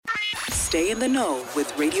Stay in the know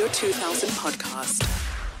with Radio 2000 podcast.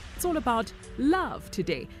 It's all about love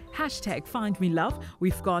today. Hashtag Find Me Love.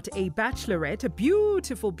 We've got a bachelorette, a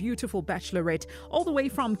beautiful, beautiful bachelorette, all the way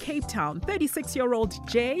from Cape Town. 36-year-old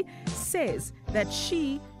Jay says that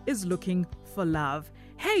she is looking for love.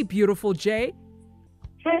 Hey, beautiful Jay.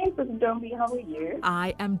 Hey, Sister Dombi, how are you?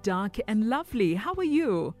 I am dark and lovely. How are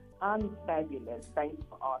you? I'm fabulous. Thanks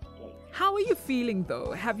for asking. How are you feeling,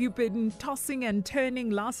 though? Have you been tossing and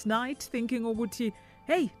turning last night, thinking, Oguti,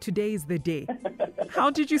 hey, today is the day?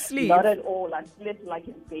 How did you sleep? Not at all. I slept like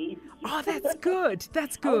a baby. Oh, that's good.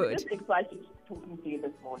 That's I was good. just excited talking to you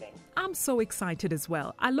this morning. I'm so excited as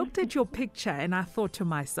well. I looked at your picture and I thought to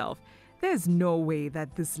myself, there's no way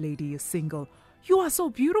that this lady is single. You are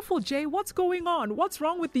so beautiful, Jay. What's going on? What's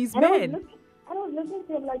wrong with these men? I was listening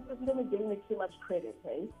to him like this never giving me too much credit,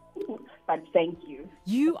 eh? But thank you.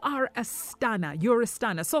 You are a stunner. You're a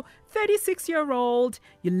stunner. So 36-year-old,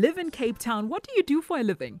 you live in Cape Town. What do you do for a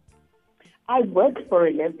living? I work for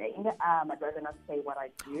a living. I'd rather not say what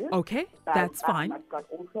I do. Okay, But, that's fine. I've got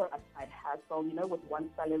also a side hustle, with one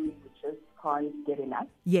salary we just can't get enough.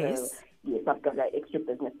 Yes. So, yes, I've got an extra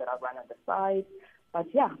business that I run on the side. But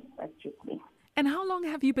yeah, that's just me. And how long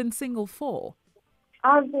have you been single for?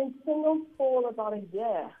 I've been single for about a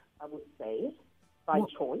year, I would say, by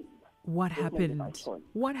choice. What Definitely by happened? choice.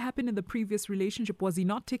 What happened in the previous relationship? Was he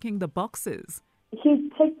not ticking the boxes? He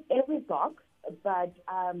ticked every box, but,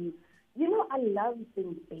 I love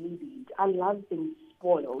being babied. I love being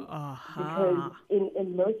spoiled. Because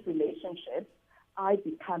in most relationships, I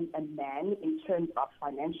become a man in terms of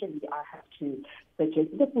financially. I have to suggest,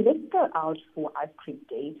 listen, let's go out for ice cream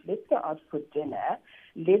date. Let's go out for dinner.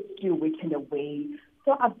 Let's do weekend away.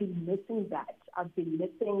 So I've been missing that. I've been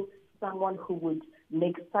missing someone who would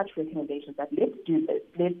make such recommendations that let's do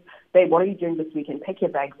this. Babe, what are you doing this weekend? Pack your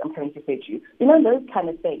bags. I'm coming to fetch you. Those kind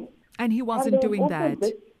of things. And he wasn't doing that.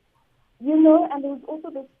 And there was also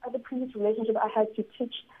this other previous relationship. I had to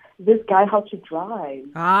teach this guy how to drive.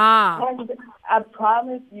 And I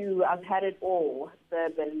promise you, I've had it all.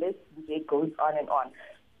 The list goes on and on.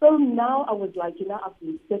 So now I was like, I've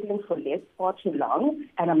been settling for less far too long,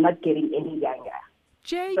 and I'm not getting any younger.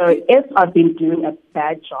 Jay, So if I've been doing a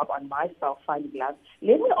bad job on myself finding love,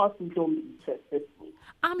 let me ask Ntombi to assist me.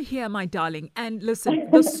 I'm here, my darling. And listen,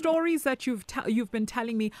 the stories that you've been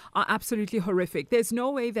telling me are absolutely horrific. There's no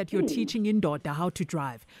way that you're teaching Indoda how to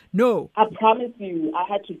drive. No. I promise you,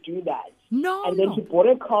 I had to do that. No. And then she bought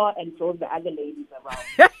a car and drove the other ladies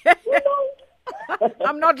around.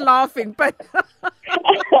 I'm not laughing, but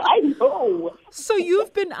I know. So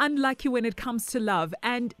you've been unlucky when it comes to love,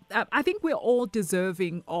 and I think we're all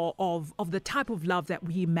deserving of the type of love that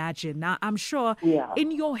we imagine. Now, I'm sure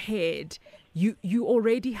in your head, you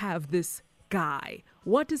already have this guy.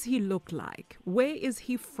 What does he look like? Where is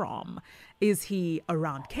he from? Is he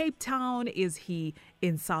around Cape Town? Is he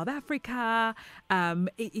in South Africa?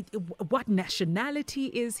 What nationality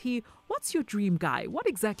is he? What's your dream guy? What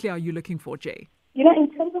exactly are you looking for, Jay?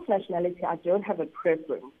 In terms of nationality, I don't have a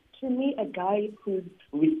preference. To me, a guy who's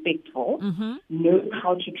respectful, knows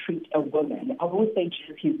how to treat a woman. I won't say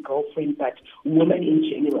just his girlfriend, but women in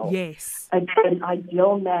general. Yes. An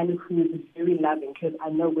ideal man who is very loving, because I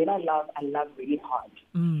know when I love really hard.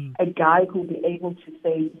 A guy who'll be able to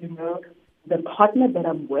say, the partner that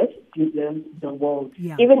I'm with deserves the world.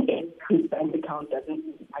 Yeah. Even if his bank account doesn't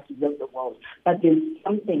deserve the world, but there's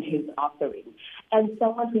something he's offering. And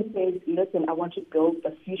someone who says, listen, I want to build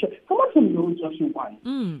a future. Someone who knows what he wants.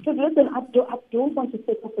 Because listen, I don't want to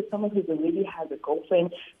set up with someone who already has a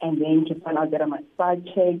girlfriend and then to find out that I'm a side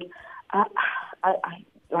chick. I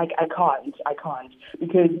can't.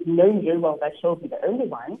 Because knowing very well that she'll be the only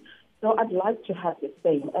one. So I'd like to have the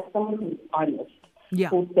same as someone who's honest. Yeah.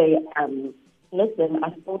 Who say, listen,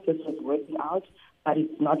 I thought this was working out, but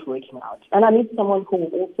it's not working out. And I need someone who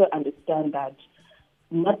will also understand that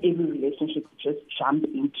not every relationship just jump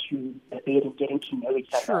into the bed and getting to know each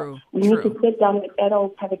other. We need to sit down with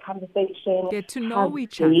adults, have a conversation. Get to know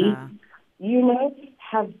each other.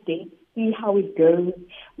 Have dates, see how it goes.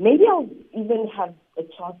 Maybe I'll even have a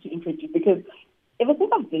chance to introduce, because if I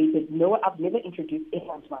think I've dated, no, I've never introduced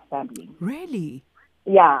anyone to my family. Really?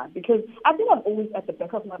 Yeah, because I think I'm always at the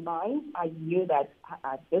back of my mind, I knew that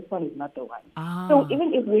this one is not the one. So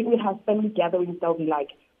even if when we have family gatherings, they'll be like,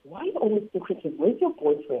 why are you always secretive? Where's your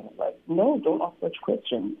boyfriend? Like, no, don't ask such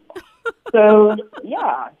questions. So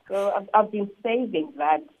I've been saving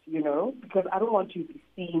that, because I don't want to be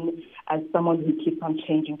seen as someone who keeps on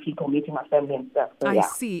changing people, meeting my family and stuff. So, I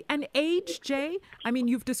see. And age, Jay? I mean,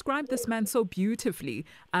 you've described this man so beautifully.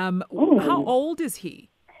 How old is he?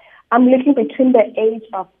 I'm looking between the age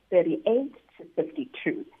of 38 to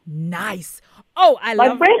 52. Nice. Oh,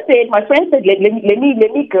 My friend said, let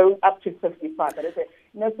me go up to 55. But I said,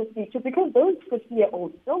 no, 52, because those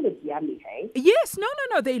 50-year-olds still look yummy, hey? Yes, no.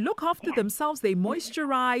 They look after themselves. They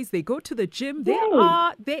moisturize. They go to the gym. They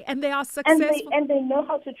are successful. And they know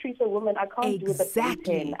how to treat a woman. I can't do the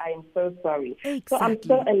 10. I am so sorry. Exactly. So I'm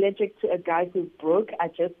so allergic to a guy who's broke. I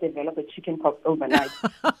just developed a chicken pox overnight.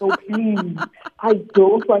 So please, I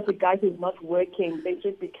don't want a guy who's not working. They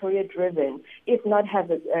should be career driven. If not,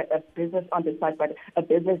 have a business on the side, but a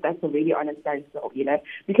business that's already on a standstill,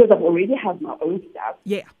 because I've already have my own stuff.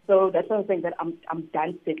 Yeah. So that's one thing that I'm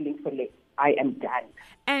done settling for less. I am done.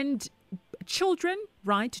 And children,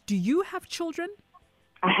 right? Do you have children?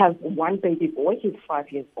 I have one baby boy. He's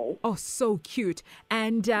 5 years old. Oh, so cute.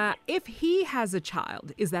 And if he has a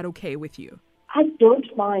child, is that okay with you? I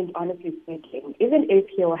don't mind, honestly speaking. Even if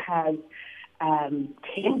he'll have 10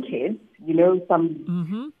 kids,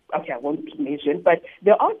 some... Okay, I won't mention, but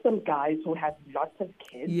there are some guys who have lots of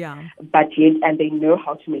kids, but yet, and they know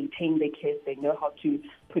how to maintain their kids, they know how to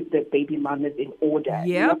put the baby mamas in order.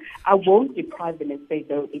 Yeah. I won't deprive them and say,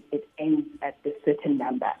 no, it ends at this certain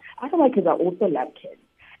number. I feel like, because I also love kids,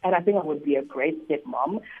 and I think I would be a great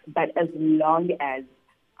stepmom, but as long as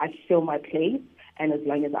I feel my place, and as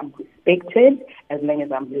long as I'm respected, as long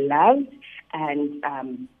as I'm loved, and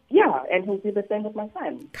and he'll do the same with my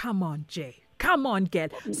son. Come on, Jay. Come on, girl.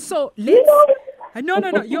 So let's... No.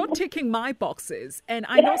 You're ticking my boxes. And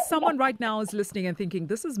I know someone right now is listening and thinking,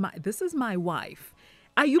 this is my wife.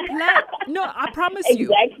 Are you planning? No, I promise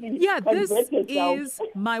you. Exactly. Yeah, this is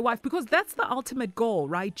my wife. Because that's the ultimate goal,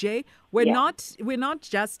 right, Jay? We're not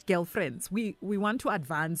just girlfriends. We want to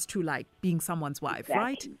advance to like being someone's wife,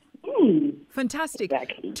 right? Fantastic.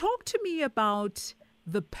 Exactly. Talk to me about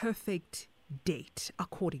the perfect date,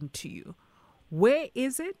 according to you. Where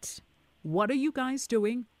is it? What are you guys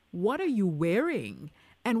doing? What are you wearing?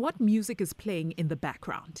 And what music is playing in the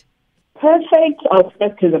background? Perfect.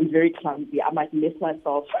 Because I'm very clumsy. I might miss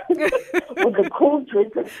myself with the cold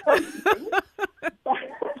drink or something.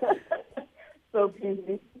 So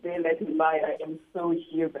please let me know. I am so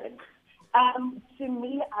human. To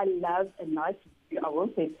me, I love a nice view. I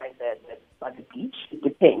won't say by the beach. It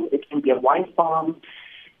depends. It can be a wine farm.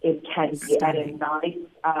 It can be at a nice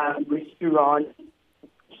restaurant.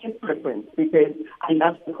 His preference, because I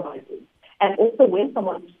love surprises. And also when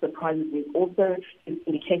someone surprises me, also is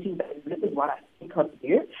indicating that this is what I think of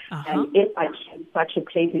you. And if I choose such a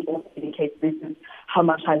place, it also indicates this is how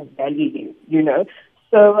much I value you,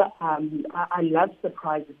 So I love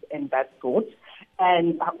surprises and that sort.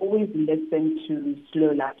 And I always listen to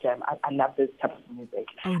slow life jam. I love this type of music.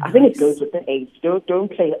 Oh, nice. I think it goes with the age. Don't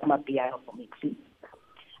play Amapiano for me, please.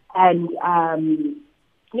 And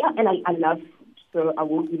and I love food. So I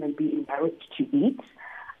won't even be embarrassed to eat.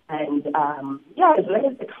 And, as long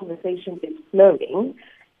as the conversation is flowing,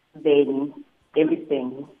 then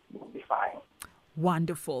everything will be fine.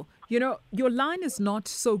 Wonderful. Your line is not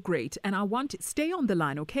so great, and I want to stay on the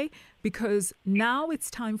line, okay? Because now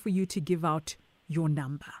it's time for you to give out your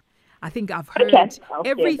number. I think I've heard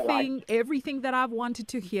everything that I've wanted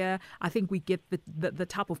to hear. I think we get the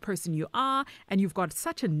type of person you are, and you've got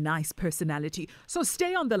such a nice personality. So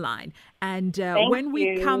stay on the line. And when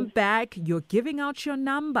we come back, you're giving out your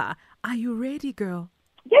number. Are you ready, girl?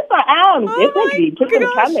 Yes, I am. Definitely. Keep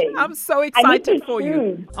them coming. I'm so excited for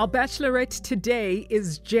you. Our bachelorette today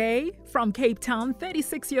is Jay from Cape Town,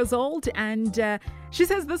 36 years old. And she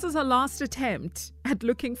says this is her last attempt at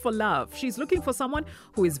looking for love. She's looking for someone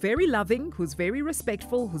who is very loving, who's very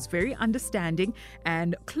respectful, who's very understanding,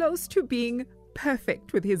 and close to being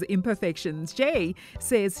perfect with his imperfections. Jay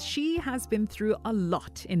says she has been through a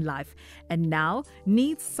lot in life and now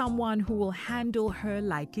needs someone who will handle her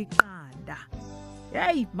like a kanda.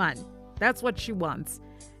 Hey, man, that's what she wants.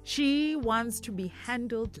 She wants to be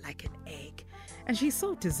handled like an egg. And she's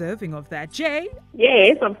so deserving of that. Jay?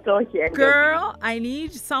 Yes, I'm still here. Girl, I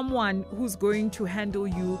need someone who's going to handle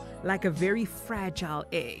you like a very fragile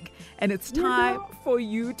egg. And it's time for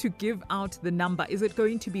you to give out the number. Is it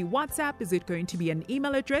going to be WhatsApp? Is it going to be an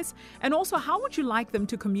email address? And also, how would you like them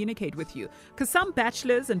to communicate with you? Because some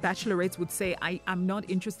bachelors and bachelorettes would say, I'm not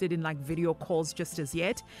interested in like video calls just as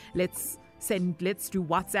yet. Let's do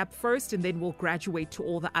WhatsApp first, and then we'll graduate to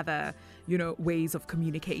all the other, ways of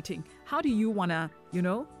communicating. How do you want to,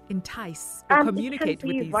 entice or communicate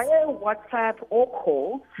with these? It can be via WhatsApp or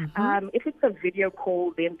call. If it's a video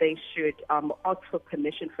call, then they should ask for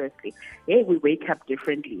permission firstly. Yeah, we wake up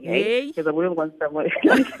differently, because I wouldn't want someone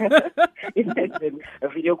imagine a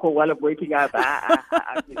video call while I'm waking up.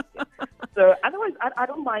 So otherwise, I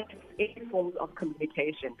don't mind any forms of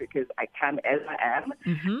communication because I come as I am.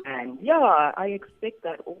 Mm-hmm. And yeah, I expect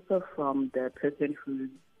that also from the person who's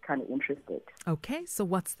kind of interested. Okay, so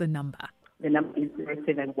what's the number? The number is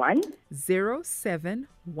 071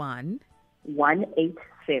 071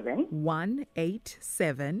 187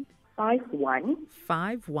 187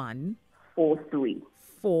 5143.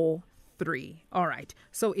 43. All right.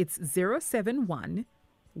 So it's 071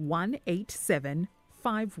 187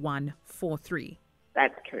 5143.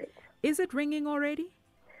 That's correct. Is it ringing already?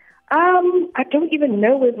 I don't even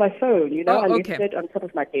know with my phone. I left it on top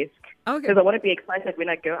of my desk. Okay. Because I want to be excited when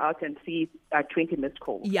I go out and see 20 missed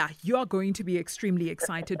calls. Yeah, you are going to be extremely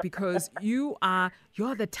excited because you're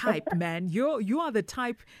the type, man. You are the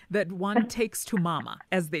type that one takes to mama,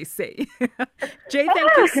 as they say. Jay,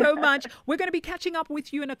 thank you so much. We're going to be catching up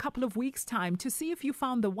with you in a couple of weeks' time to see if you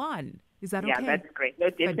found the one. Is that okay? Yeah, that's great. No,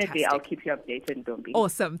 definitely. Fantastic. I'll keep you updated, Ntombi.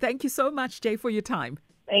 Awesome. Thank you so much, Jay, for your time.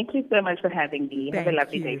 Thank you so much for having me. Have a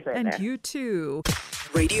lovely day further. And you too.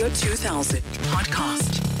 Radio 2000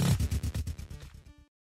 podcast.